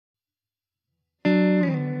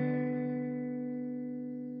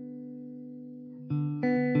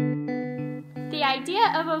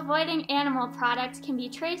idea of avoiding animal products can be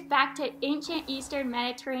traced back to ancient Eastern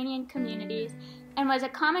Mediterranean communities and was a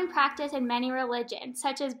common practice in many religions,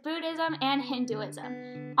 such as Buddhism and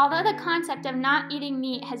Hinduism. Although the concept of not eating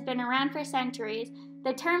meat has been around for centuries,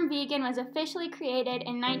 the term vegan was officially created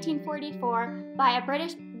in 1944 by a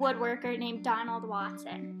British woodworker named Donald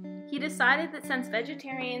Watson. He decided that since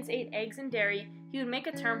vegetarians ate eggs and dairy, he would make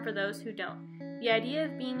a term for those who don't. The idea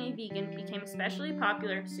of being a vegan became especially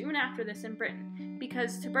popular soon after this in Britain,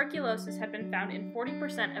 because tuberculosis had been found in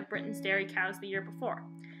 40% of Britain's dairy cows the year before.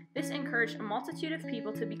 This encouraged a multitude of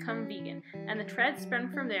people to become vegan, and the trend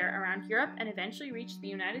spread from there around Europe and eventually reached the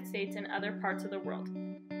United States and other parts of the world.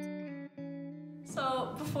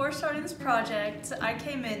 So before starting this project, I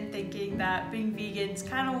came in thinking that being vegan is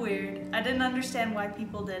kind of weird. I didn't understand why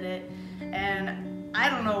people did it, and I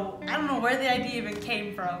don't know where the idea even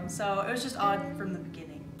came from, so it was just odd from the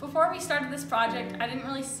beginning. Before we started this project, I didn't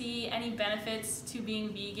really see any benefits to being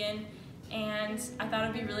vegan, and I thought it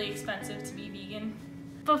would be really expensive to be vegan.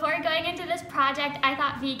 Before going into this project, I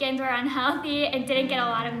thought vegans were unhealthy and didn't get a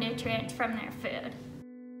lot of nutrients from their food.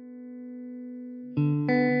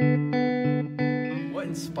 What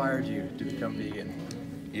inspired you to become vegan?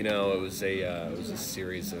 You know, it was a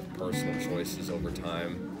series of personal choices over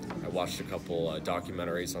time. I watched a couple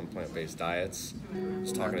documentaries on plant-based diets. I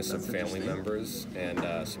was talking to some family members and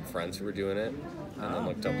some friends who were doing it, and then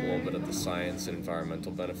looked up a little bit at the science and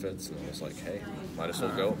environmental benefits, and I was like, hey, might as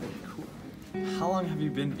well go. Cool. How long have you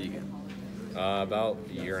been vegan? About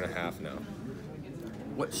a year and a half now.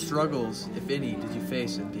 What struggles, if any, did you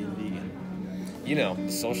face in being vegan? You know,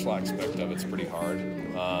 the social aspect of it's pretty hard.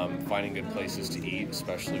 Finding good places to eat,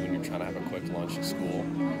 especially when you're trying to have a quick lunch at school,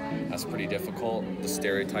 that's pretty difficult. The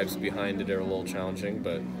stereotypes behind it are a little challenging,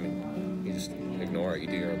 but I mean, you just ignore it, you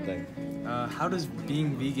do your own thing. How does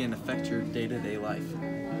being vegan affect your day-to-day life?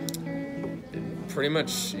 Pretty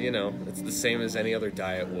much, you know, it's the same as any other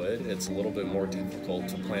diet would. It's a little bit more difficult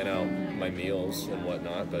to plan out my meals and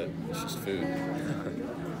whatnot, but it's just food.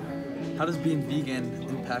 How does being vegan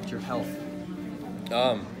impact your health?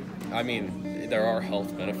 I mean, there are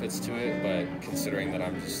health benefits to it, but considering that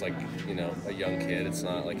I'm just like, you know, a young kid, it's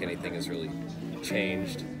not like anything has really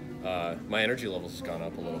changed. My energy levels has gone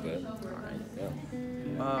up a little bit. All right.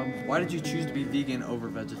 Yeah. Why did you choose to be vegan over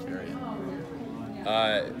vegetarian?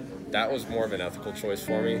 That was more of an ethical choice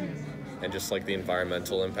for me, and just like the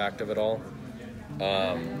environmental impact of it all.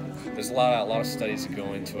 There's a lot of studies that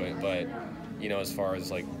go into it, but you know, as far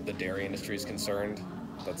as like the dairy industry is concerned,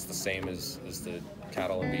 that's the same as the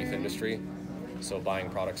cattle and beef industry. So buying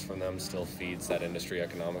products from them still feeds that industry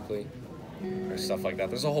economically, or stuff like that.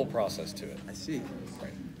 There's a whole process to it. I see.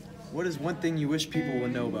 Right. What is one thing you wish people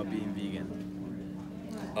would know about being vegan?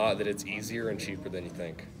 That it's easier and cheaper than you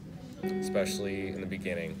think, especially in the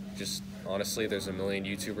beginning. Just honestly, there's a million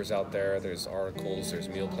YouTubers out there, there's articles, there's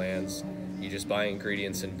meal plans. You just buy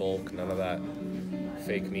ingredients in bulk, none of that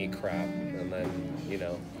fake meat crap, and then, you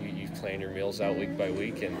know, you plan your meals out week by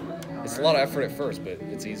week, and it's a lot of effort at first, but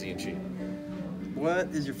it's easy and cheap. What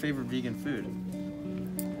is your favorite vegan food?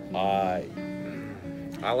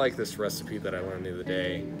 I like this recipe that I learned the other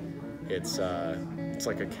day. It's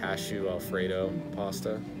like a cashew Alfredo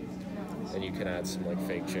pasta, and you can add some like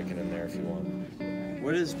fake chicken in there if you want.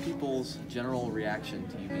 What is people's general reaction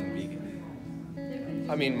to you being vegan?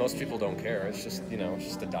 I mean, most people don't care. It's just, you know, it's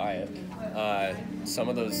just a diet. Some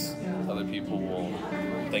of those other people will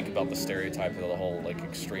think about the stereotype of the whole like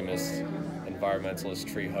extremist,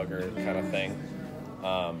 environmentalist, tree hugger kind of thing.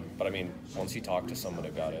 But I mean, once you talk to somebody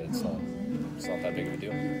about it, it's not that big of a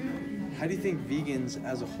deal. How do you think vegans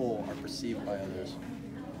as a whole are perceived by others?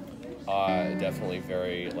 Definitely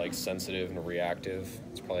very like sensitive and reactive.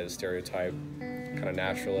 It's probably the stereotype, kind of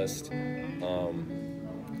naturalist.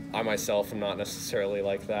 I myself am not necessarily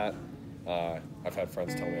like that. I've had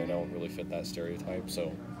friends tell me I don't really fit that stereotype,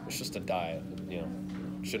 so it's just a diet, you know,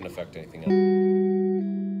 shouldn't affect anything else.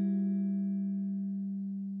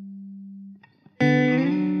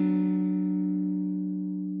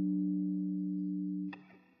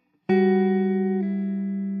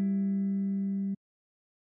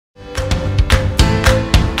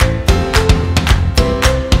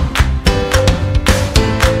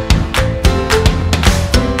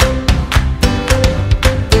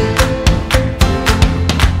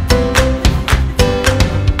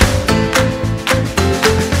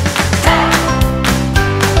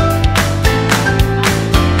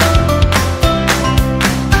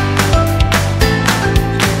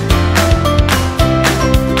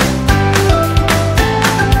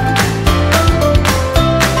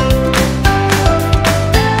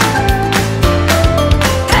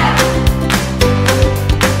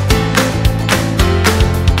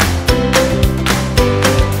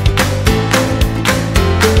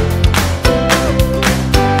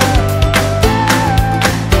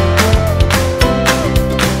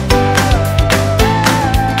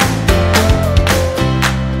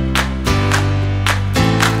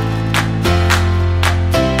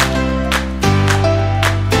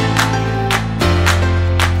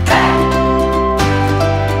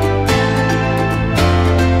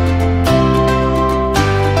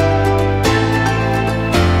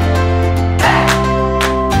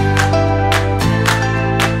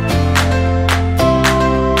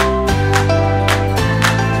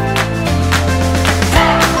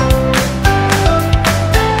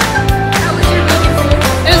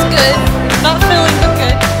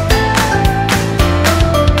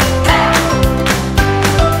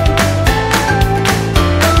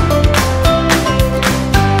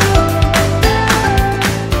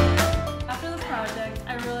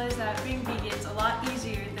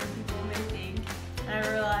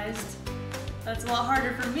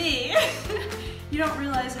 me, you don't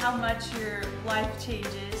realize how much your life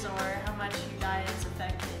changes or how much your diet is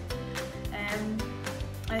affected. And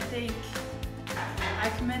I think I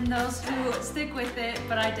commend those who stick with it,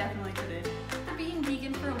 but I definitely couldn't. After being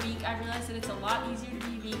vegan for a week, I realized that it's a lot easier to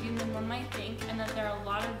be vegan than one might think, and that there are a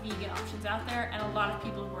lot of vegan options out there and a lot of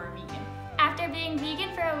people who are vegan. After being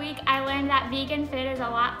vegan for a week, I learned that vegan food is a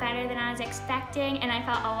lot better than I was expecting, and I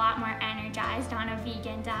felt a lot more energized on a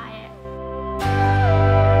vegan diet.